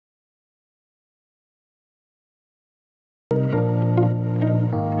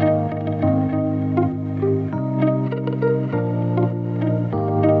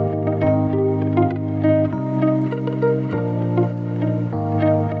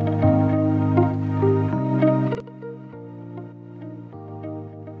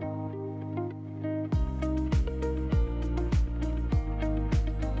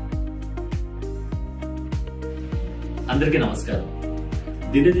అందరికీ నమస్కారం.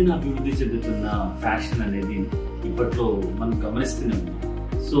 దినదిన అభివృద్ధి చెందుతున్న ఫ్యాషన్ అనేది ఇప్పట్లో మనం గమనిస్తూనే ఉన్నాం.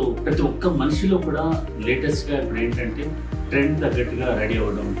 సో ప్రతి ఒక్క మనిషిలో కూడా లేటెస్ట్ గా ఇప్పుడు ఏంటంటే ట్రెండ్ తగ్గట్టుగా రెడీ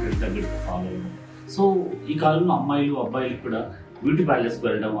అవ్వడం, ట్రెండ్ తగ్గట్టుగా ఫాలో అవ్వడం. సో ఈ కాలంలో అమ్మాయిలు అబ్బాయిలు కూడా బ్యూటీ పార్లర్స్కి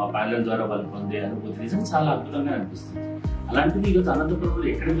వెళ్ళడం, ఆ పార్లర్ ద్వారా వాళ్ళు పొందే అనుభూతి నిజంగా చాలా అద్భుతంగా అనిపిస్తుంది. అలాంటిది ఈరోజు అనంతపురంలో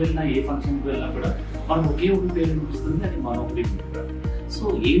ఎక్కడికి వెళ్ళినా, ఏ ఫంక్షన్కి వెళ్ళినా కూడా మనం ఒకే ఒక పేరు అనిపిస్తుంది, అది మనోహరి బ్యూటీ పార్లర్. సో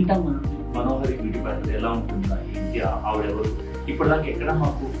ఏంటా మనోహరి బ్యూటీ పార్లర్ ఎలా ఉంటుందా, ఏంటి, ఆవిడెవరు, ఇప్పటిదాకా ఎక్కడ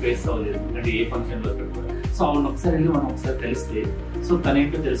మాకు ఫేస్ అవ్వలేదు, అంటే ఏ ఫంక్షన్లో ఎక్కడ కూడా. సో ఆవిడ ఒకసారి వెళ్ళి మనం ఒకసారి తెలిస్తే, సో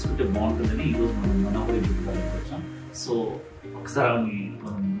తనేంటో తెలుసుకుంటే బాగుంటుందని ఈరోజు మనం మనోహరి బ్యూటీ పార్లర్కి వచ్చాం. సో ఒకసారి ఆవిడని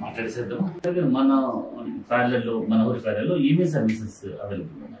మనం మాట్లాడేసేద్దాం. మన పార్లర్లో, మనోహరి పార్లర్లో ఏమేమి సర్వీసెస్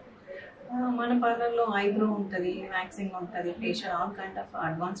అవైలబుల్ ఉన్నాయి? మన పార్లర్లో ఐబ్రో ఉంటుంది, వ్యాక్సింగ్ ఉంటుంది, facial, all kind of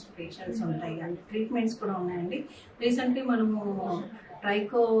advanced facials ఉంటాయి అండ్ ట్రీట్మెంట్స్ కూడా ఉన్నాయండి. రీసెంట్లీ మనము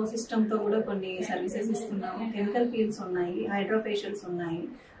ట్రైకో సిస్టమ్తో కూడా కొన్ని సర్వీసెస్ ఇస్తున్నాము. కెమికల్ పీల్స్ ఉన్నాయి, హైడ్రో ఫేషియల్స్ ఉన్నాయి.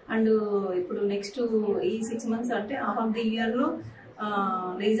 అండ్ ఇప్పుడు నెక్స్ట్ ఈ 6 months అంటే హాఫ్ ఆఫ్ ది ఇయర్లో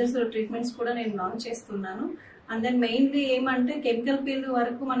లేజర్స్ ట్రీట్మెంట్స్ కూడా నేను లాంచ్ చేస్తున్నాను. అండ్ దెన్ మెయిన్లీ ఏమంటే కెమికల్ పీల్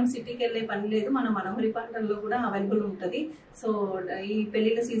వరకు మనం సిటీకి వెళ్ళే పని లేదు, మన మనోహరి పార్లర్లో కూడా అవైలబుల్ ఉంటుంది. సో ఈ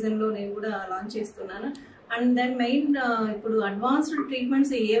పెళ్లిళ్ళ సీజన్లో నేను కూడా లాంచ్ చేస్తున్నాను. అండ్ దెన్ మెయిన్ ఇప్పుడు అడ్వాన్స్డ్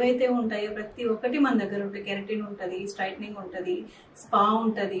ట్రీట్మెంట్స్ ఏవైతే ఉంటాయో ప్రతి ఒక్కటి మన దగ్గర ఉంటాయి. కెరటిన్ ఉంటుంది, స్ట్రైట్నింగ్ ఉంటుంది, స్పా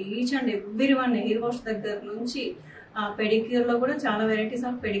ఉంటుంది, each and every one, hair wash దగ్గర నుంచి పెడిక్యూర్లో కూడా చాలా varieties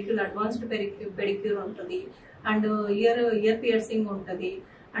of pedicure, advanced pedicure ఉంటుంది. అండ్ ఇయర్ పియర్సింగ్ ఉంటుంది,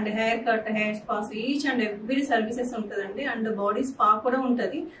 and hair cut, hair స్పాస్, each and every services ఉంటుందండి. అండ్ బాడీ స్పా కూడా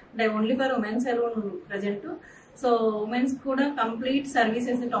ఉంటుంది, అంటే only for women's salon present. So women's కూడా complete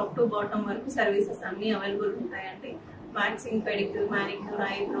services top to bottom వరకు services అన్ని available ఉంటాయండి. Waxing, pedicure, manicure,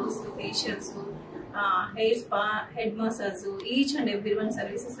 eyebrows, facials, hair spa, head massage, each and every one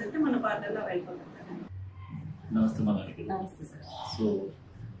services అయితే మన పార్లర్లో available ఉంటాయండి. నమస్తే మనకి. నమస్తే సార్. సో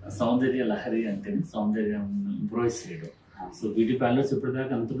సౌందర్య లహరి అంటే సౌందర్యం ఇంప్రూవైజ్ చేయడం. సో బ్యూటీ పార్లర్స్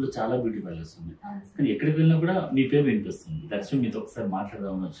ఇప్పటిదాకా అంతలో చాలా బ్యూటీ పార్లర్స్ ఉన్నాయి, కానీ ఎక్కడికి వెళ్ళినా కూడా మీ పేరు వినిపిస్తుంది. దర్శనం మీతో ఒకసారి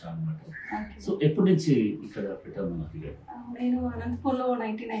మాట్లాడదామని వచ్చాను అనమాట. సో ఎప్పటి నుంచి ఇక్కడ పెట్టాము? నేను అనంతపూర్లో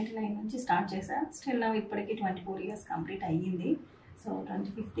 1999 నుంచి స్టార్ట్ చేశాను. స్టిల్ నా ఇప్పటికి 24 years కంప్లీట్ అయ్యింది. సో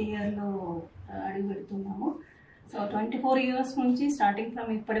 25th ఇయర్లో అడుగు పెడుతున్నాము. సో 24 years నుంచి స్టార్టింగ్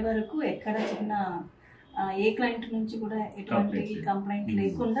ఫ్రమ్ ఇప్పటి వరకు ఎక్కడ చిన్న ఏ క్లయింట్ నుంచి కూడా ఎటువంటి కంప్లైంట్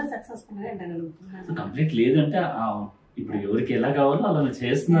లేకుండా సక్సెస్ఫుల్గా వెళ్ళగలుగుతున్నాను. కంప్లైంట్ లేదంటే ఇప్పుడు ఎవరికి ఎలా కావాలో అలా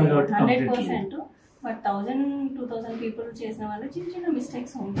చేస్తున్నారు కాబట్టి 100%. బట్ 1000-2000 పీపుల్ చేసిన వాళ్ళు చిన్న చిన్న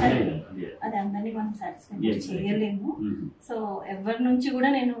మిస్టేక్స్ ఉంటాయి, అది అందరినీ మనం సాటిస్ఫై చేయలేము. సో ఎవరి నుంచి కూడా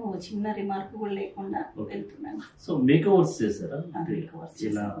నేను చిన్న రిమార్క్ కూడా లేకుండా వెళ్తున్నాను. సో మేకవర్స్ చేశారా?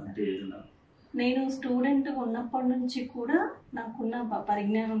 నేను స్టూడెంట్ ఉన్నప్పటి నుంచి కూడా నాకున్న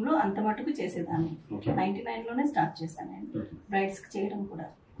పరిజ్ఞానంలో అంత మటుకు చేసేదాన్ని. 99లోనే స్టార్ట్ చేశాను నేను బ్రైడ్స్కి చేయడం కూడా.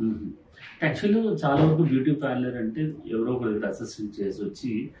 యాక్చువల్లీ చాలా వరకు బ్యూటీ పార్లర్ అంటే ఎవరో ఒకరి దగ్గర అసిస్టెంట్ చేసి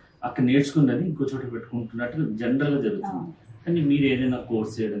వచ్చి అక్కడ నేర్చుకున్నది ఇంకో చోట పెట్టుకుంటున్నట్టు జనరల్ గా జరుగుతుంది. కానీ మీరు ఏదైనా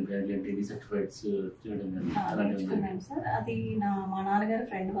కోర్స్ చేయడం కానీ, లేదంటే సర్టిఫికేట్స్ చేయడం కానీ? సార్, అది మా నాన్నగారి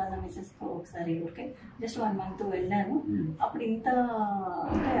ఫ్రెండ్ వాళ్ళ మిసెస్తో ఒకసారి ఓకే జస్ట్ 1 month వెళ్ళాను. అప్పుడు ఇంత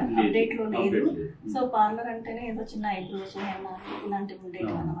అప్డేట్లో లేదు. సో పార్లర్ అంటేనే ఏదో చిన్న ఐబ్రోస్, ఇలాంటివి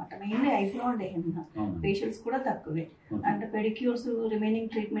ఉండేవి అనమాట. Mainly eyebrow and henna, facials కూడా తక్కువే. అంటే పెడిక్యూర్స్,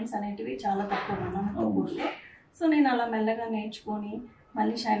 రిమైనింగ్ ట్రీట్మెంట్స్ అనేటివి చాలా తక్కువ అనంతపూర్లో. సో నేను అలా మెల్లగా నేర్చుకొని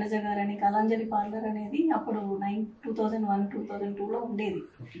మళ్ళీ శైలజ గారని కళాంజలి పార్లర్ అనేది అప్పుడు 2001-2002లో ఉండేది.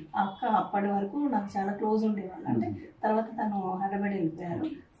 అక్క అప్పటి వరకు నాకు చాలా క్లోజ్ ఉండేవాళ్ళు. అంటే తర్వాత తను హైదరాబాద్ వెళ్ళిపోయారు.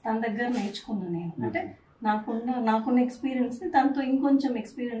 తన దగ్గర నేర్చుకున్నాను నేను. అంటే నాకున్న ఎక్స్పీరియన్స్ తనతో ఇంకొంచెం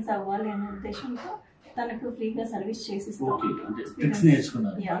ఎక్స్పీరియన్స్ అవ్వాలి అనే ఉద్దేశంతో తనకు ఫ్రీగా సర్వీస్ చేసిస్తాను.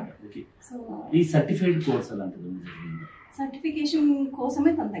 సర్టిఫికేషన్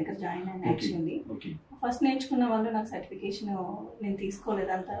కోసమే తన దగ్గర జాయిన్ అయ్యాను. యాక్చువల్లీ ఫస్ట్ నేర్చుకున్న వాళ్ళు నాకు సర్టిఫికేషన్ నేను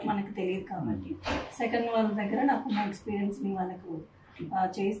తీసుకోలేదు, అంత మనకు తెలియదు కాబట్టి. సెకండ్ వాళ్ళ దగ్గర నాకున్న ఎక్స్పీరియన్స్ని వాళ్ళకు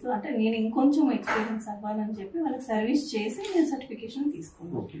చేస్తూ, అంటే నేను ఇంకొంచెం ఎక్స్పీరియన్స్ అవ్వాలని చెప్పి వాళ్ళకి సర్వీస్ చేసి నేను సర్టిఫికేషన్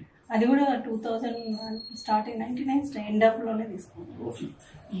తీసుకున్నాను. అది కూడా 2000 స్టార్టింగ్ 99 ఎండ్ ఆఫ్లోనే తీసుకున్నాను.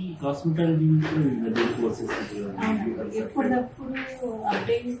 ఎప్పటికప్పుడు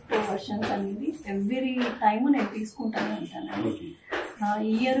అప్డేట్ వర్షన్స్ అనేది ఎవ్రీ టైమ్ నేను తీసుకుంటానే ఉంటాను.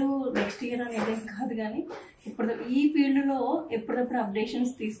 ఇయర్ నెక్స్ట్ ఇయర్ అనేది కాదు, కానీ ఇప్పుడు ఈ ఫీల్డ్లో ఎప్పుడప్పుడు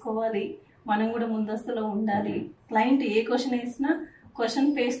అప్డేషన్స్ తీసుకోవాలి, మనం కూడా ముందస్తులో ఉండాలి. క్లయింట్ ఏ క్వశ్చన్ వేసినా క్వశ్చన్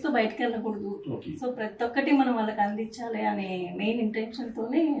ఫేస్ తో బయటకు వెళ్ళకూడదు. సో ప్రతి ఒక్కటి మనం వాళ్ళకి అందించాలి అనే మెయిన్ ఇంటెన్షన్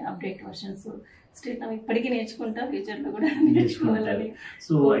తోనే అప్డేట్ వర్షన్స్ స్టిల్ ఇప్పటికీ నేర్చుకుంటా, ఫ్యూచర్ లో కూడా నేర్చుకోవాలని.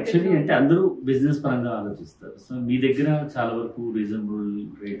 సో యాక్చువల్లీ అంటే అందరూ బిజినెస్ పరంగా ఆలోచిస్తారు. సో మీ దగ్గర చాలా వరకు రీజనబుల్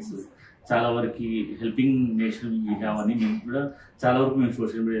రేట్స్ చాలా వరకు హెల్పింగ్ నేషన్ అని మేము కూడా చాలా వరకు మేము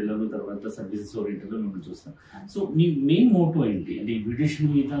సోషల్ మీడియాలో తర్వాత సర్వీసెస్ ఓరియంటెడ్లో మేము చూస్తాం. సో మీ మెయిన్ మోటో ఏంటి అంటే ఈ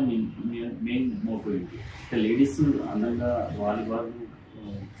బ్యూటిషియన్ మీద మీ మెయిన్ మోటో ఏంటి? లేడీస్ అందంగా వాళ్ళు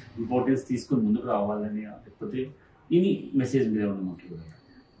ఇంపార్టెన్స్ తీసుకొని ముందుకు రావాలని, లేకపోతే ఇది మెసేజ్ మీద ఉన్న మోటివ్?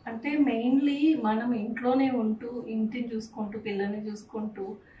 అంటే మెయిన్లీ మనం ఇంట్లోనే ఉంటూ ఇంటిని చూసుకుంటూ పిల్లల్ని చూసుకుంటూ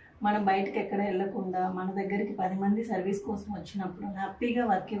మనం బయటకు ఎక్కడ వెళ్ళకుండా మన దగ్గరికి 10 మంది సర్వీస్ కోసం వచ్చినప్పుడు హ్యాపీగా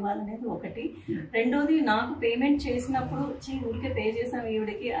వర్క్ ఇవ్వాలనేది ఒకటి. రెండోది, నాకు పేమెంట్ చేసినప్పుడు ఊరికే పే చేసాం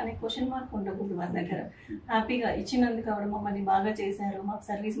ఈవిడికి అనే క్వశ్చన్ మార్క్ ఉండకూడదు. మన దగ్గర హ్యాపీగా ఇచ్చినందుకు ఆవిడ మమ్మల్ని బాగా చేశారు, మాకు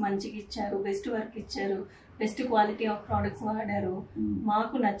సర్వీస్ మంచిగా ఇచ్చారు, బెస్ట్ వర్క్ ఇచ్చారు, బెస్ట్ క్వాలిటీ ఆఫ్ ప్రోడక్ట్స్ వాడారు,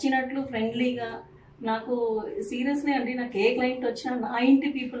 మాకు నచ్చినట్లు ఫ్రెండ్లీగా. నాకు సీరియస్లీ అండి, నాకు ఏ క్లయింట్ వచ్చినా నా ఇంటి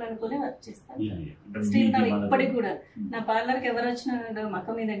పీపుల్ అనుకుని వర్క్ చేస్తాను. స్టిల్ నా ఇప్పటికి కూడా నా పార్లర్కి ఎవరు వచ్చినా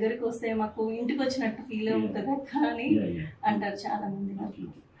మాకు మీ దగ్గరికి వస్తే మాకు ఇంటికి వచ్చినట్టు ఫీల్ ఉంటుంది కానీ అంటారు చాలా మంది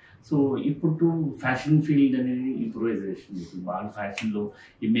నాకు. సో ఇప్పుడు ఫ్యాషన్ ఫీల్డ్ అనేది ఇంప్రూవైజేషన్, ఇప్పుడు బాగా ఫ్యాషన్ లో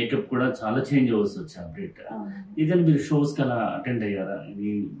ఈ మేకప్ కూడా చాలా చేంజ్ అవ్వచ్చు వచ్చి అప్డేట్. ఇదని మీరు షోస్ కి అలా అటెండ్ అయ్యారా?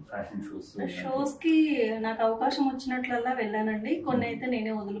 ఇది ఫ్యాషన్ షోస్ కి నాకు అవకాశం వచ్చినట్లల్లా వెళ్ళానండి. కొన్ని అయితే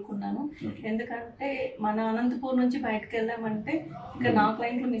నేనే వదులుకున్నాను. ఎందుకంటే మన అనంతపూర్ నుంచి బయటకు వెళ్ళామంటే ఇంకా నా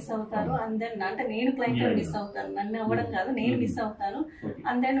క్లయింట్లు మిస్ అవుతారు, అండ్ దెన్ అంటే నేను క్లయింట్లు మిస్ అవుతాను, నన్ను అవ్వడం కాదు నేను మిస్ అవుతాను.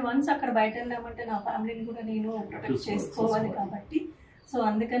 అండ్ దెన్ వన్స్ అక్కడ బయట వెళ్ళామంటే నా ఫ్యామిలీని కూడా నేను ప్రొటెక్ట్ చేసుకోవాలి కాబట్టి సో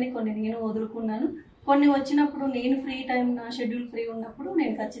అందుకని కొన్ని నేను వదులుకున్నాను. కొన్ని వచ్చినప్పుడు నేను ఫ్రీ టైం, నా షెడ్యూల్ ఫ్రీ ఉన్నప్పుడు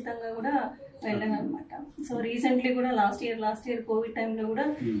నేను ఖచ్చితంగా కూడా వెళ్ళాను అనమాట. సో రీసెంట్లీ కూడా లాస్ట్ ఇయర్ కోవిడ్ టైంలో కూడా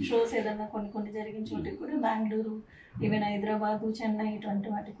షోస్ ఏదన్నా కొన్ని జరిగిన చోటికి కూడా బెంగళూరు, ఈవెన్ హైదరాబాద్, చెన్నై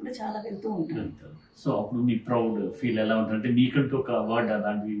ఇటువంటి వాటికి కూడా చాలా వెళ్తూ ఉంటాను. సో అప్పుడు మీ ప్రౌడ్ ఫీల్ ఎలా ఉంటుంది అంటే మీకంటూ ఒక అవార్డు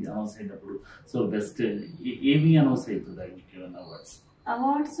అలాంటివి అనౌన్స్ అయినప్పుడు సో బెస్ట్ ఏమి అనౌన్స్ అవుతుంది?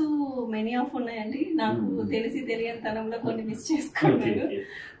 అవార్డ్స్ మెనీ ఆఫ్ ఉన్నాయండి. నాకు తెలియని తనంలో కొన్ని మిస్ చేసుకున్నాను,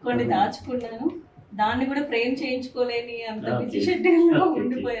 కొన్ని దాచుకున్నాను, దాన్ని కూడా ప్రేమ్ చేయించుకోలేని అంత బిజీ షెడ్యూల్లో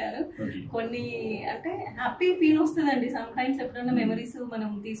ఉండిపోయాను. కొన్ని అంటే హ్యాపీ ఫీల్ వస్తుందండి సమ్ టైమ్స్ ఎప్పుడైనా మెమరీస్ మనం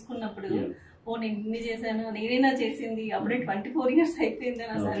తీసుకున్నప్పుడు. ఓ నేను ఇన్ని చేశాను, నేనైనా చేసింది, అప్పుడే 24 years అయిపోయింది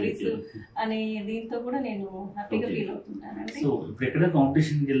నా సర్వీస్ అనే దీంతో కూడా నేను హ్యాపీగా ఫీల్ అవుతుంటానండి. సో ఇప్పుడు ఎక్కడ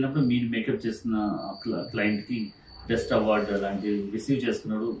కాంపిటీషన్కి వెళ్ళినప్పుడు మీరు మేకప్ చేసిన క్లయింట్ కి బెస్ట్ అవార్డు అలాంటివి రిసీవ్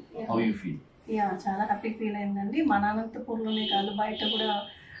చేసుకున్నాడు, హౌ యూ ఫీల్? చాలా హ్యాపీ ఫీల్ అయిందండి. మన అనంతపూర్లోనే కాదు బయట కూడా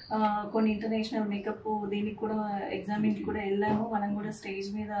కొన్ని ఇంటర్నేషనల్ మేకప్ దీనికి కూడా ఎగ్జామిన్కి కూడా వెళ్ళాము, మనం కూడా స్టేజ్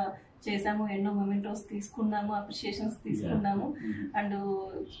మీద చేసాము, ఎన్నో మొమెంటోస్ తీసుకున్నాము, అప్రిషియేషన్స్ తీసుకున్నాము. అండ్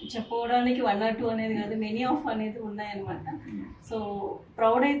చెప్పుకోవడానికి 1 or 2 అనేది కాదు, మెనీ ఆఫ్ అనేది ఉన్నాయన్నమాట. సో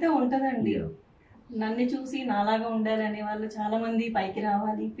ప్రౌడ్ అయితే ఉంటుందండి. నన్ను చూసి నాలాగా ఉండాలి అనే వాళ్ళు చాలా మంది పైకి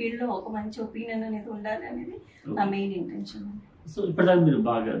రావాలి, ఫీల్డ్ లో ఒక మంచి ఒపీనియన్ అనేది ఉండాలి అనేది నా మెయిన్ ఇంటెన్షన్. సో ఇప్పటిదాకా మీరు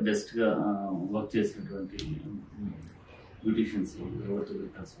బాగా బెస్ట్ గా వర్క్ చేసినటువంటి బ్యూటిషియన్స్ ఎవరితో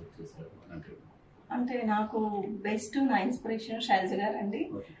వర్క్ చేశారు అంటే నాకు బెస్ట్ నా ఇన్స్పిరేషన్ శైలజ గారు అండి.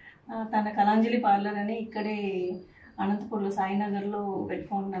 తన కళాంజలి పార్లర్ అని ఇక్కడే అనంతపూర్లో సాయినగర్లో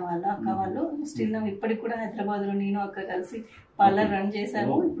పెట్టుకున్న వాళ్ళ అక్క వాళ్ళు. స్టిల్ ఇప్పటికి కూడా హైదరాబాద్లో నేను అక్క కలిసి పార్లర్ రన్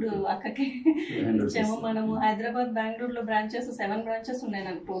చేశాము. ఇప్పుడు అక్కకి ఇచ్చాము. మనము హైదరాబాద్, బెంగళూరులో బ్రాంచెస్ 7 బ్రాంచెస్ ఉన్నాయి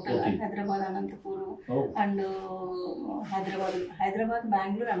నాకు total. Hyderabad, Anantapur and Hyderabad,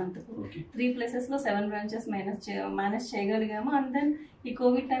 Bengaluru, Anantapur 3 places లో 7 బ్రాంచెస్ మేనేజ్ చేయగలిగాము. అండ్ దెన్ ఈ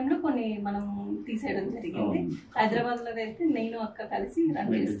కోవిడ్ టైంలో కొన్ని మనం తీసేయడం జరిగింది. హైదరాబాద్ లో అయితే నేను అక్క కలిసి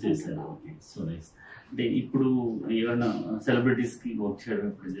రన్ చేస్తున్నాము. అంటే ఇప్పుడు ఏమైనా సెలబ్రిటీస్ కి వర్క్ చేయడం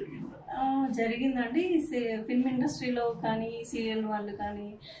ఇప్పుడు జరిగిందండి. ఫిల్మ్ ఇండస్ట్రీలో కానీ, సీరియల్ వాళ్ళు కానీ,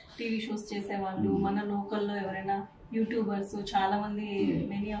 టీవీ షోస్ చేసేవాళ్ళు, మన లోకల్లో ఎవరైనా యూట్యూబర్స్ చాలా మంది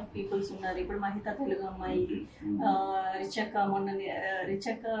మెనీ ఆఫ్ పీపుల్స్ ఉన్నారు. ఇప్పుడు మహిత తెలుగు అమ్మాయి,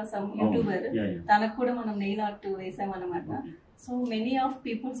 రిచక్క సమ్ యూట్యూబర్, తనకు కూడా మనం nail art వేసామన్నమాట. So many of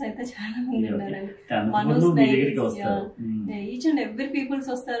peoples అయితే చాలా మంది ఉన్నారండి. ఈచ్ అండ్ ఎవ్రీ పీపుల్స్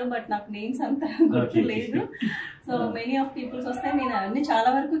వస్తారు, బట్ నాకు నేమ్స్ అంతా గుర్తులేదు. సో మెనీ ఆఫ్ పీపుల్స్ వస్తాయి. నేను అవన్నీ చాలా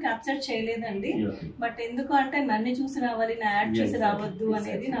వరకు క్యాప్చర్ చేయలేదండి. బట్ ఎందుకు అంటే నన్ను చూసి రావాలి, నా యాడ్ చూసి రావద్దు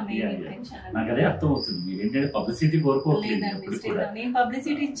అనేది నా మెయిన్ ఇంటెన్షన్. లేదండి, నేను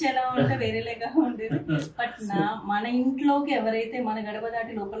పబ్లిసిటీ ఇచ్చేలా ఉంటే వేరేలాగా ఉండేది. బట్ మన ఇంట్లోకి ఎవరైతే మన గడప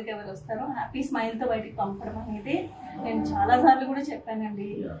దాటి లోపలికి ఎవరు వస్తారో హ్యాపీ స్మైల్ తో బయటికి పంపడం అనేది నేను చాలా సార్లు కూడా చెప్పానండి.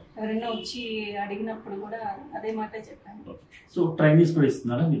 ఎవరైనా వచ్చి అడిగినప్పుడు కూడా అదే మాట చెప్పాను. సో ట్రైనింగ్స్ కూడా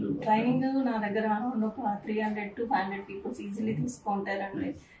ఇస్తున్నారా మీరు? ట్రైనింగ్ నా దగ్గర 300 to 500 పీపుల్స్ ఈజీలీ తీసుకుంటారండి.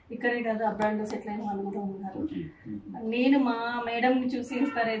 ఇక్కడే కాదు, అబ్రాడ్ లో సెటిల్ అయిన వాళ్ళు కూడా ఉన్నారు. నేను మా మేడం ని చూసి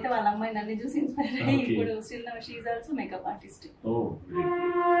ఇన్స్పైర్ అయితే వాళ్ళ అమ్మాయి నన్ను చూసి ఇన్స్పైర్ అయ్యి ఇప్పుడు still she is also makeup artist.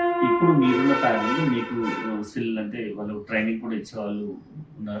 ఇప్పుడు మీరున్న ఫ్యామిలీ మీకు స్టిల్ అంటే వాళ్ళు ట్రైనింగ్ కూడా ఇచ్చే వాళ్ళు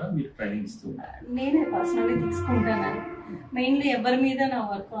ఉన్నారా? మీరు ట్రైనింగ్ ఇస్తున్నారు? నేనే పర్సనల్లీ తీసుకుంటాను. మెయిన్లీ ఎవరి మీద నా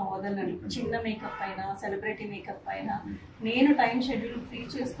వర్క్ అవ్వదనండి. చిన్న మేకప్ అయినా సెలబ్రిటీ మేకప్ అయినా నేను టైం షెడ్యూల్ ఫ్రీ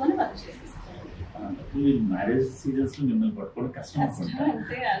చేసుకొని వర్క్ చేసేస్తాను. మ్యారేజ్ సీజన్స్ లో మిమ్మల్ని పట్టుకోవడం కష్టం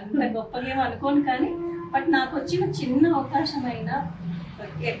అంటే అంత గొప్పగా ఏం అనుకోను, కానీ బట్ నాకు వచ్చిన చిన్న అవకాశం అయినా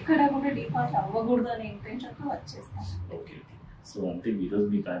ఎక్కడ కూడా డిపార్ట్ అవ్వకూడదు అనే ఇంటెన్షన్తో వర్క్ చేస్తాను. ఓకే, సో అంటే ఈరోజు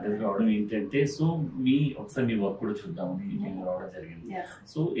మీ ప్యాకేజ్ రావడం ఏంటంటే, సో ఒకసారి మీ వర్క్ కూడా చూద్దామని మేము రావడం జరిగింది.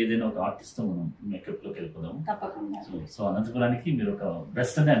 సో ఏదైనా ఒక ఆర్టిస్ట్ తో మనం మేకప్ లోకి వెళ్ళిపోదాం. తప్పకుండా. సో అనంతపురానికి మీరు ఒక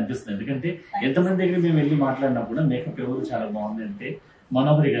బెస్ట్ అని అనిపిస్తుంది, ఎందుకంటే ఎంతమంది దగ్గర మేము వెళ్ళి మాట్లాడినా కూడా మేకప్ ఎవరు చాలా బాగుంది అంటే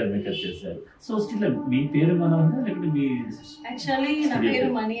మనోహరి గారు మేకప్ చేశారు. సో స్టిల్ మీ పేరు మనోహరి లేకపోతే మీ? యాక్చువల్లీ నా పేరు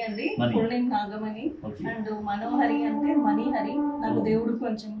మణి అండి, ఫుల్ నేమ్ నాగమణి. అండ్ మనోహరి అంటే మణిహరి, నాకు దేవుడు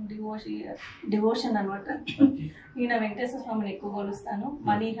కొంచెం డివోషన్ అనమాట. ఈయన వెంకటేశ్వర స్వామిని ఎక్కువ కొలుస్తాను.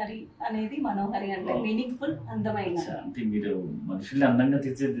 మణిహరి అనేది మనోహరి అంటే మీనింగ్ఫుల్, అందమైన. అంటే మీరు మనుషుల్ని అందంగా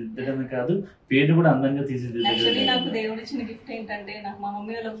తీర్చిదిద్దడమే కాదు, పేరు కూడా అందంగా తీర్చిదిద్దడం. యాక్చువల్లీ నాకు దేవుడు ఇచ్చిన గిఫ్ట్ ఏంటంటే, నాకు మా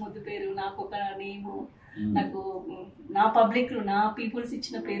మమ్మీ వాళ్ళ ముద్దు పేరు, నాకు ఒక నేము, నాకు నా పబ్లిక్ నా పీపుల్స్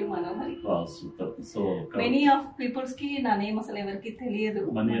ఇచ్చిన పేరు మనోహరి. మెనీ ఆఫ్ పీపుల్స్ కి నా నేమ్ అసలు ఎవరికి తెలియదు.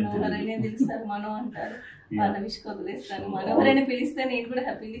 మనోహరి తెలుస్తారు, మనో అంటారు. వాళ్ళ విష్ వదిలేస్తాను, మనోహరి అని పిలిస్తే నేను కూడా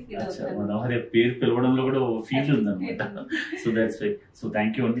హ్యాపీలీ ఫీల్ అవుతాను. మనోహరి పేరు పిలవడంలో కూడా ఫీల్ ఉంది అనమాట. So that's right. So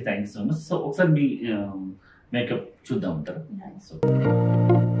thank you అండి, thank you so much. So ఒకసారి మీ మేకప్ చూద్దాం అంటారు. సో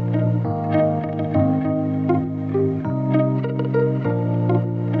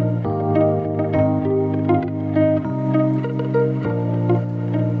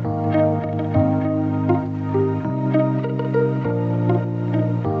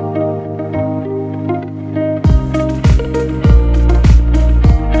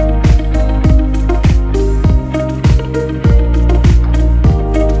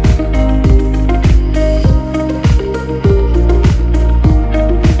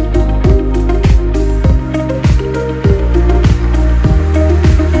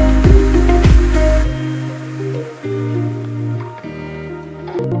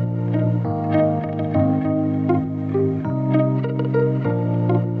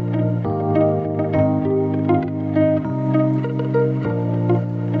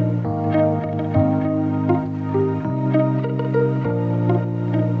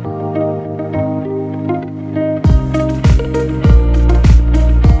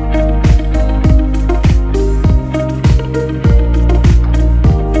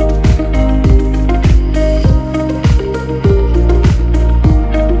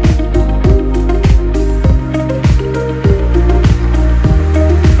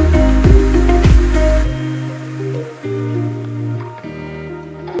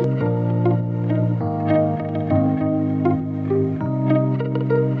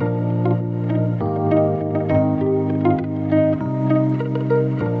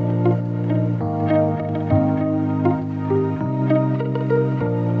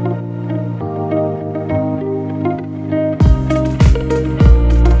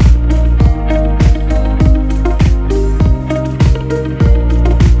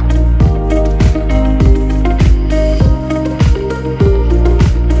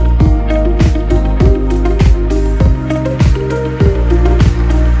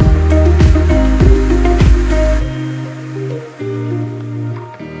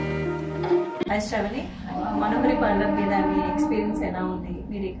మనోహరి పార్లర్ మీద మీ ఎక్స్పీరియన్స్ ఎలా ఉంది?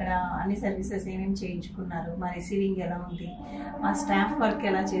 మీరు ఇక్కడ అన్ని సర్వీసెస్ ఏమేమి చేయించుకున్నారు? మా రిసీవింగ్ ఎలా ఉంది? మా స్టాఫ్ వర్క్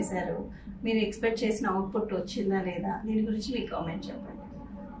ఎలా చేశారు? మీరు ఎక్స్పెక్ట్ చేసిన అవుట్పుట్ వచ్చిందా లేదా? దీని గురించి మీ కామెంట్ చెప్పండి.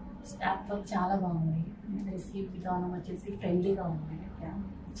 స్టాఫ్ వర్క్ చాలా బాగుంది. రిసీవ్ విధానం వచ్చేసి ఫ్రెండ్లీగా ఉంది,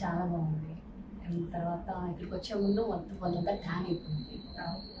 చాలా బాగుంది. అండ్ తర్వాత ఇక్కడికి వచ్చే ముందు వాళ్ళంతా ట్యాన్ అయిపోయింది,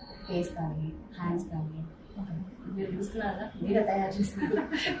 ఫేస్ కానీ హ్యాండ్స్ కానీ. మీరు చూస్తున్నారా, మీరే తయారు చేస్తున్నారు,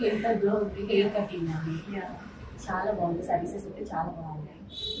 ఎంత గ్లో ఉంది, హెయిర్ కటింగ్ కానీ చాలా బాగుంది. సర్వీసెస్ అయితే చాలా బాగున్నాయి.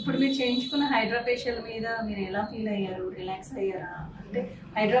 ఇప్పుడు మీరు చేయించుకున్న హైడ్రా ఫేషియల్ మీద మీరు ఎలా ఫీల్ అయ్యారు? రిలాక్స్ అయ్యారా? అంటే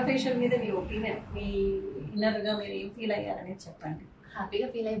హైడ్రా ఫేషియల్ మీద మీ ఒపీనియన్, మీ ఇన్నర్గా మీరు ఏం ఫీల్ అయ్యారనేది చెప్పండి. హ్యాపీగా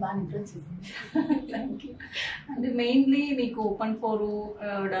ఫీల్ అయ్యి బాగా నిద్ర వచ్చేసింది. Thank you. అంటే మెయిన్లీ మీకు ఓపెన్ పోర్,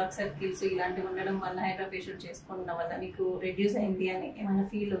 డార్క్ సర్కిల్స్ ఇలాంటివి ఉండడం వల్ల హైడ్రా ఫేషియల్ చేసుకోవడం వల్ల మీకు రెడ్యూస్ అయింది అని ఏమైనా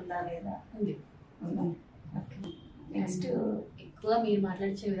ఫీల్ ఉందా లేదా? ఉంది. నెక్స్ట్ ఎక్కువ మీరు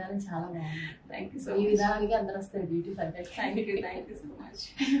మాట్లాడించే విధానం చాలా బాగుంది. థ్యాంక్ యూ సో ఈ విధానానికి అందరూ వస్తారు beauty perfect. Thank you so much.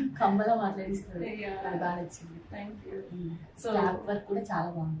 కమ్మలో మాట్లాడిస్తారు, నాకు బాగా నచ్చింది. Thank you. So lab work కూడా చాలా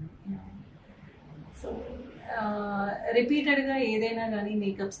బాగుంది. సో రిపీటెడ్గా ఏదైనా కానీ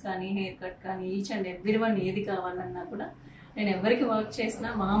మేకప్స్ కానీ హెయిర్ కట్ కానీ ఈచ్ అండ్ ఎవ్రీ వన్ ఏది కావాలన్నా కూడా నేను ఎవరికి వర్క్ చేసినా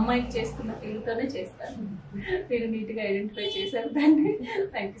మా అమ్మాయికి చేసుకున్న పేరుతోనే చేస్తాను. మీరు నీట్గా ఐడెంటిఫై చేశారు దాన్ని.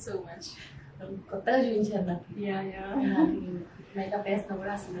 Thank you so much. కొత్తగా చూపించారు నాకు. మేకప్ వేసినా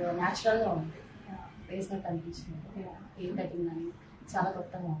కూడా అసలు న్యాచురల్గా ఉంది. వేసినట్టు అనిపించింది. హెయిర్ కటింగ్ అని చాలా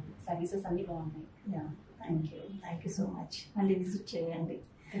కొత్తగా ఉంది. సర్వీసెస్ అన్నీ బాగున్నాయి. Thank you so much. మళ్ళీ విజిట్ చేయండి.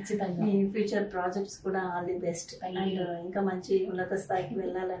 ఖచ్చితంగా. మీ ఫ్యూచర్ ప్రాజెక్ట్స్ కూడా ఆల్ ది బెస్ట్. అండ్ ఇంకా మంచి ఉన్నత స్థాయికి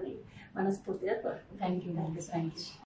వెళ్ళాలని మనస్ఫూర్తిగా కోరుకుంటున్నాను. Thank you so much.